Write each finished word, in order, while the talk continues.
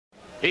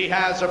He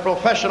has a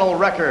professional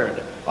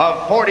record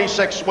of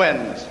 46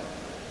 wins,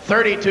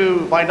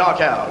 32 by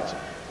knockout,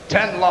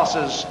 10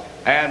 losses,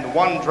 and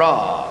 1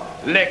 draw.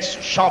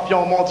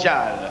 L'ex-champion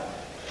mondial,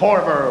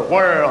 former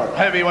world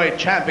heavyweight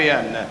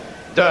champion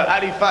de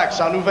Halifax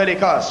en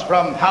Nouvelle-Écosse,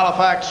 from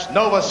Halifax,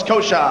 Nova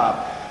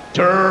Scotia,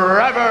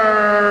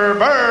 Trevor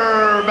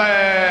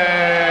Berbick.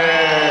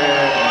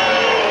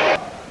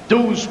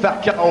 12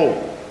 par KO,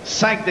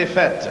 5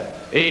 défaites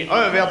et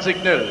 1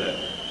 verdict nul.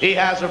 He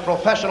has a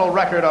professional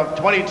record of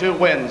 22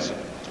 wins,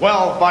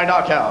 12 by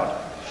knockout,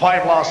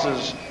 5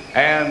 losses,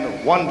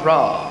 and 1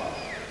 draw.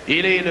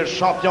 Il est le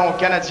champion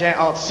canadien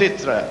en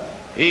titre.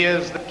 He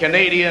is the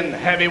Canadian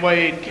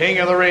heavyweight king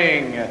of the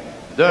ring.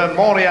 De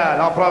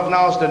Montréal, en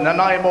provenance de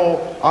Nanaimo,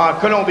 en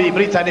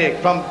Colombie-Britannique,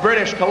 from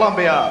British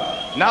Columbia,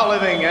 now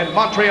living in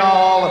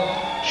Montreal,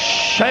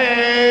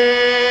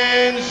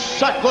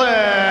 Sutcliffe.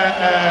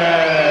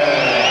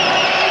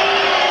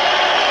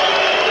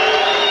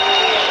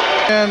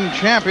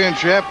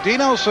 Championship,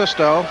 Dino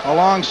Sisto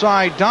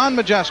alongside Don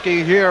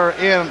Majeski here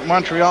in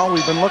Montreal.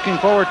 We've been looking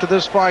forward to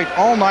this fight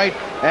all night,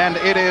 and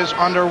it is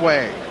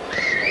underway.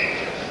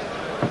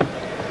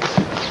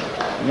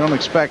 You don't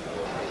expect.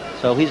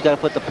 So he's got to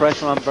put the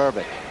pressure on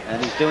Berbick,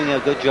 and he's doing a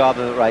good job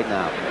of it right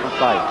now. The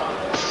fight.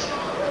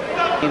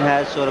 Shane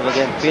has sort of,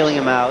 again, feeling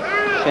him out.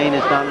 Shane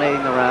is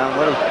dominating the round.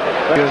 What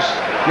is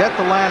yet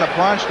to land a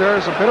punch?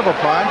 There's a bit of a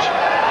punch.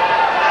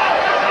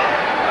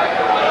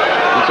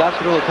 He got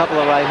through a couple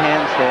of right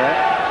hands there.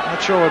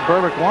 Not sure what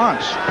Berbick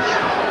wants.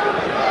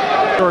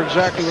 Not sure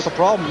exactly what the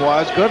problem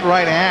was. Good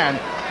right hand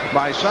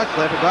by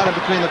Sutcliffe. It got in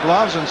between the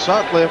gloves, and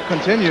Sutcliffe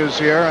continues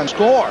here and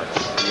scores.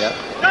 Yep.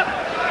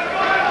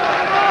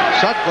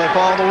 Sutcliffe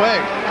all the way.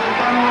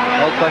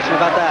 No question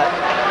about that.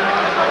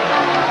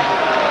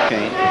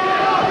 Shane.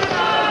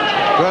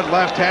 Good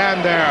left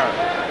hand there.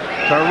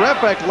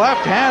 Terrific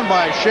left hand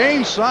by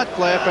Shane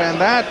Sutcliffe, and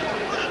that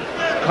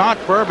caught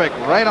Berbick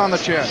right on the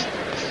chin.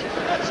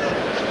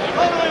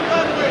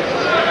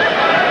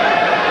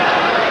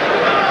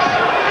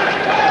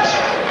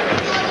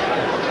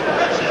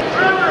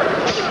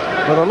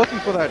 But they're looking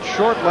for that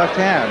short left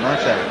hand,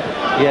 aren't they?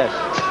 Yes.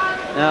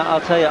 Now,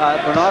 I'll tell you,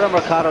 Bernardo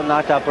Mercado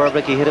knocked out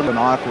Berbick. He hit him an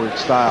awkward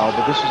style,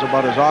 but this is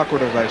about as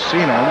awkward as I've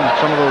seen him.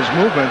 Some of those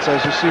movements,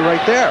 as you see right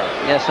there.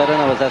 Yes, I don't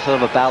know. Was that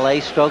sort of a ballet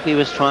stroke he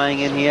was trying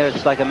in here?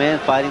 It's like a man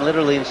fighting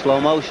literally in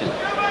slow motion.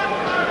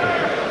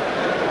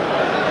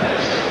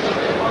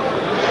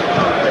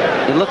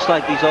 It looks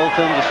like these old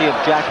films you see of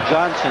Jack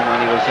Johnson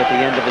when he was at the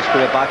end of his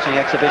career boxing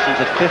exhibitions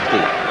at 50.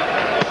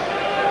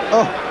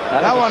 Oh,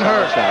 that one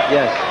hurt. Shot.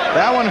 Yes.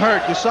 That one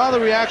hurt. You saw the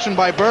reaction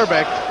by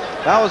Berbick.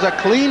 That was a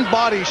clean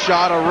body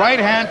shot, a right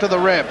hand to the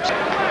ribs.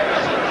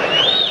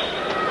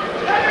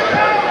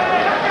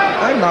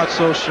 I'm not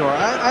so sure.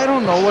 I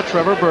don't know what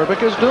Trevor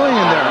Berbick is doing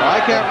in there.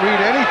 I can't read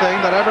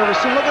anything that I've ever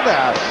seen. Look at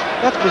that.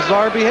 That's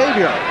bizarre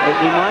behavior. It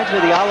reminds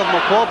me of the Oliver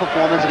McCall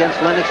performance against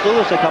Lennox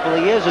Lewis a couple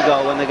of years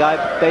ago when the guy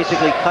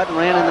basically cut and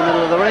ran in the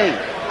middle of the ring.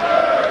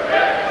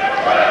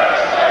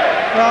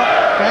 Well,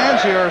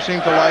 fans here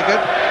seem to like it.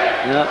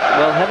 Yeah,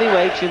 well,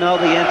 heavyweights, you know,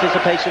 the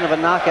anticipation of a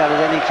knockout at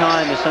any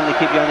time is something to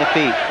keep you on your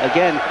feet.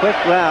 Again, quick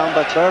round,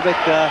 but Berbick,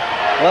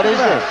 what is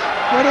this?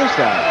 What is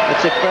that?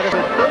 It's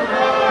incredible.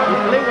 You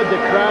play with the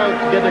crowd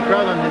to get the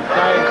crowd on his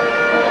side.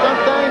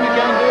 Sometimes you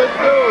can do it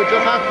too.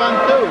 Just have fun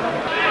too.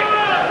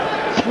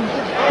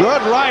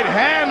 Good right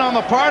hand on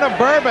the part of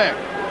Berbick.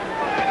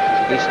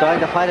 He's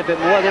starting to fight a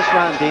bit more this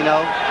round,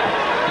 Dino.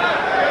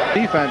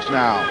 Defense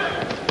now.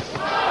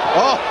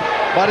 Oh,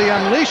 but he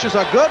unleashes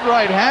a good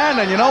right hand,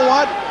 and you know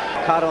what?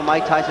 Mercado and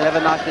Mike Tyson ever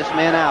knocked this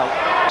man out.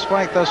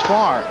 Fight thus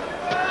far.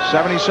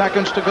 70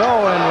 seconds to go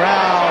in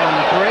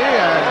round 3,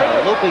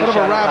 and looping bit of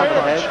a rabbit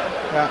punch.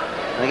 Yeah.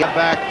 They get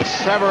back.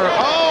 Trevor.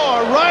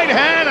 Oh, a right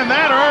hand, and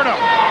that hurt him.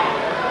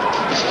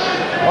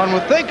 One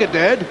would think it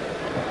did.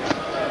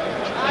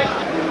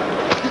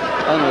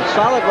 And a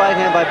solid right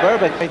hand by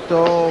Berbick.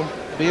 It'll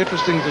be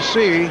interesting to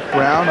see.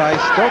 Round. I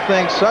still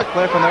think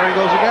Sutcliffe, and there he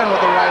goes again with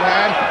the right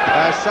hand.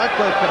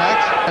 Sutcliffe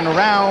connects in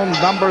round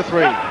number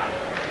 3.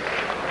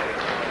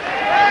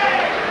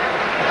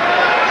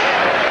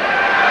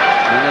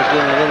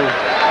 Doing a little.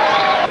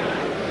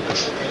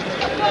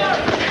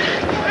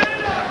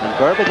 And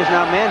Berbick is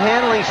now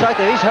manhandling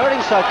Sutcliffe. He's hurting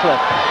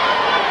Sutcliffe.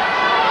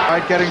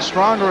 Right, getting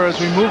stronger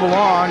as we move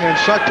along, and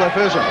Sutcliffe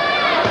isn't.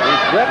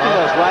 He's whipping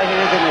those right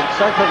hands, and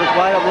Sutcliffe is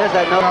wide open. There's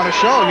that note on a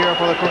show here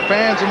for the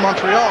fans in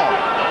Montreal.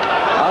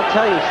 I'll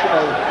tell you,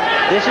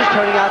 this is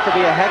turning out to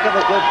be a heck of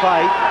a good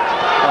fight.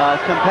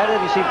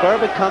 Competitive. You see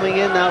Berbick coming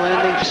in now,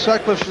 landing.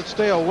 Sutcliffe should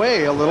stay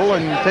away a little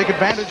and take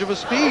advantage of his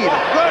speed.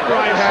 Good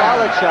right hand.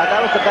 Solid shot.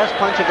 That was the best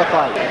punch of the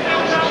fight.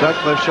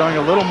 Sutcliffe showing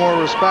a little more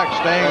respect,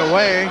 staying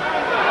away.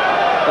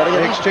 But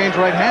again, they exchange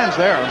right hands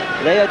there.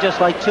 They are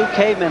just like two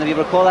cavemen. If you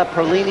recall that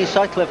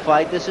Perlini-Sutcliffe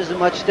fight, this isn't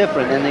much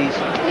different. And he's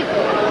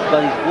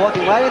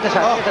walking right into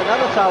Sutcliffe. Here's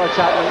another solid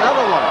shot, and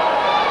another one.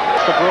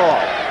 It's the brawl.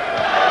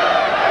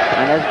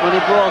 And when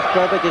he brawls,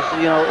 Berbick is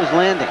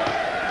landing.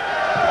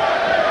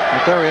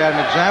 There we had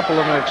an example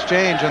of an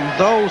exchange, and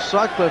though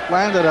Sutcliffe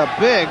landed a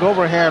big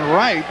overhand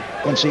right,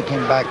 once he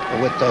came back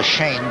with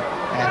Shane,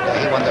 and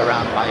he won the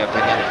round, my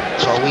opinion.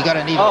 So we got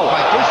an even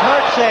fight. He's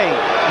hurt Shane.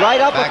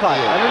 Right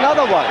uppercut, and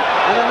another one,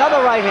 and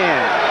another right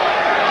hand.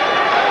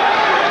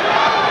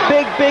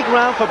 Big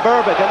round for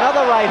Berbick.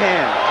 Another right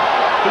hand.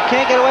 He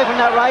can't get away from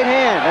that right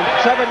hand, and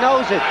Trevor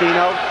knows it,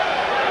 Dino.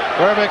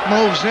 Berbick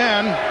moves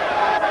in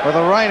with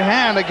a right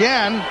hand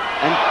again,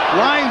 and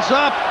lines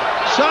up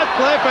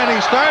Sutcliffe, and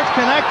he starts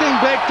connecting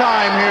big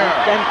time here.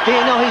 And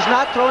Dino, he's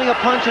not throwing a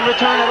punch in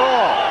return at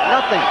all.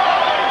 Nothing.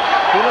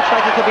 He looks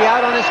like he could be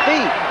out on his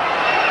feet.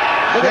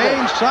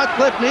 Shane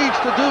Sutcliffe needs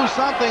to do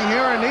something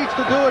here, and needs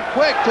to do it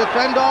quick to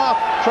fend off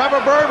Trevor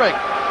Berbick.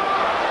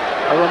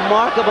 A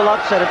remarkable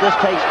upset if this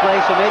takes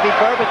place, and maybe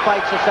Berbick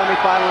fights the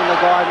semifinal in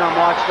the Garden on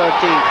March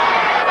 13th.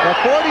 The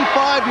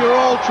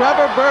 45-year-old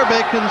Trevor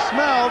Berbick can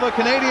smell the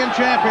Canadian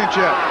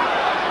Championship.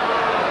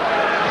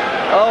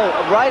 Oh,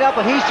 right up,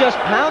 and he's just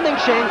pounding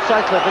Shane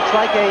Sutcliffe. It's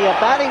like a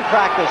batting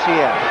practice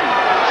here.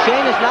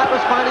 Shane is not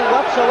responding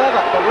whatsoever.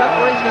 The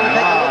referee's going to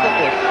take a look at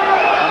this.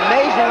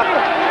 Amazing.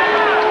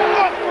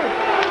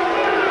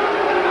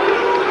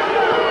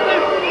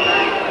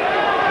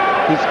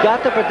 He's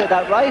got to protect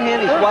that right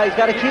hand. He's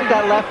got to keep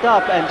that left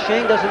up, and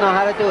Shane doesn't know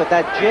how to do it.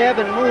 That jab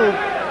and move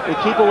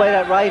will keep away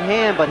that right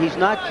hand, but he's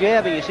not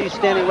jabbing. You see, he's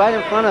standing right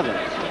in front of him,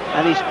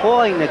 and he's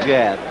pawing the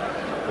jab.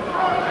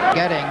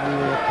 We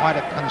were quite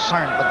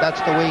concerned, but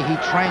that's the way he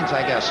trains,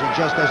 I guess. He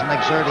just doesn't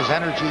exert his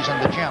energies in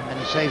the gym, and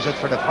he saves it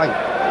for the fight.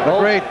 The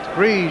great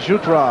Gris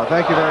Jutra,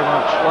 thank you very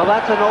much. Well,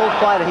 that's an old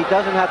fighter. He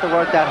doesn't have to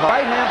work that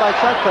hard. Right hand by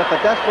Sutcliffe, a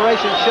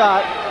desperation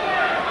shot.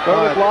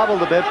 Berbick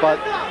wobbled a bit,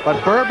 but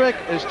Berbick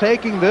is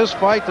taking this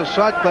fight to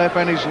Sutcliffe,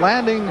 and he's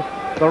landing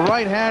the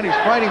right hand. He's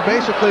fighting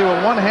basically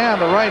with one hand,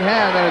 the right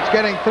hand, and it's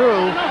getting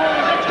through,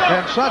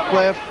 and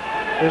Sutcliffe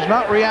is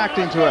not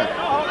reacting to it.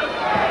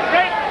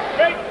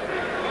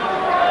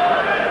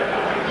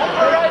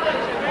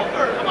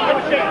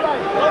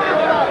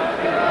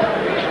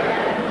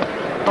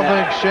 I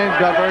don't think Shane's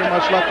got very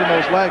much left in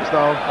those legs,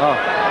 though.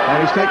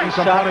 And he's taking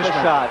some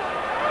punishment.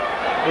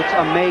 It's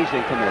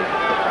amazing to me.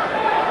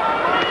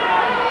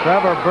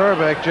 Trevor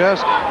Berbick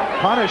just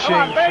punishing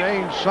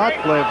Shane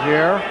Sutcliffe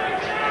here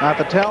at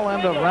the tail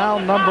end of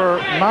round number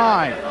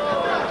 9.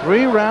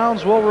 3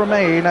 rounds will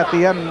remain at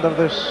the end of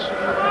this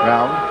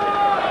round.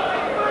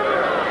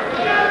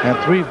 And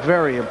 3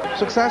 very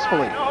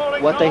successfully.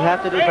 What they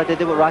have to do is like they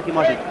did with Rocky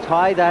Marciano.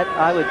 Tie that.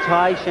 I would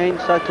tie Shane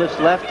Sutcliffe's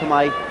left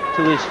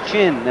to his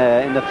chin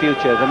in the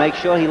future to make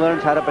sure he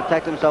learns how to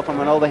protect himself from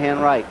an overhand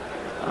right.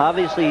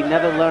 Obviously, he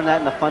never learned that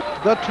in the front.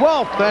 The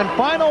 12th and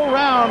final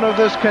round of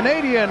this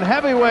Canadian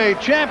heavyweight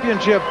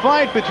championship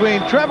fight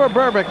between Trevor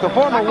Berbick, the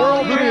former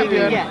world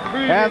champion,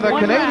 and the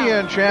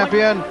Canadian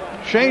champion,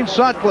 Shane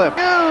Sutcliffe.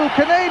 New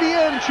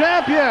Canadian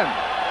champion.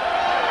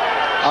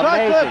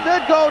 Amazing. Sutcliffe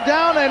did go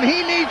down, and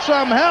he needs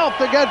some help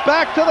to get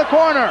back to the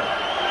corner.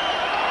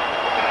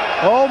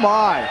 Oh,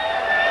 my.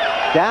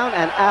 Down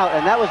and out,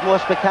 and that was more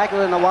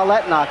spectacular than the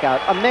Wallet knockout.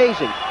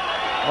 Amazing.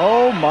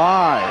 Oh,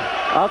 my.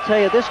 I'll tell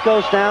you, this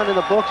goes down in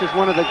the books as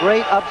one of the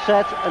great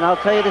upsets, and I'll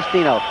tell you this,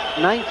 Dino,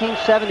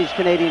 1970s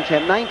Canadian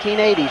champ,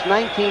 1980s,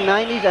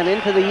 1990s, and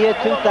into the year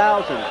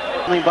 2000.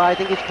 I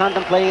think he's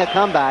contemplating a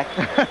comeback.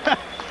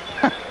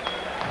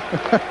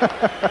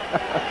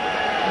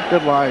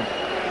 Good line.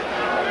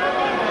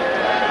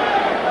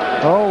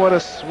 Oh, what a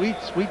sweet,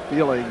 sweet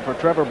feeling for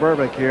Trevor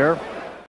Berbick here.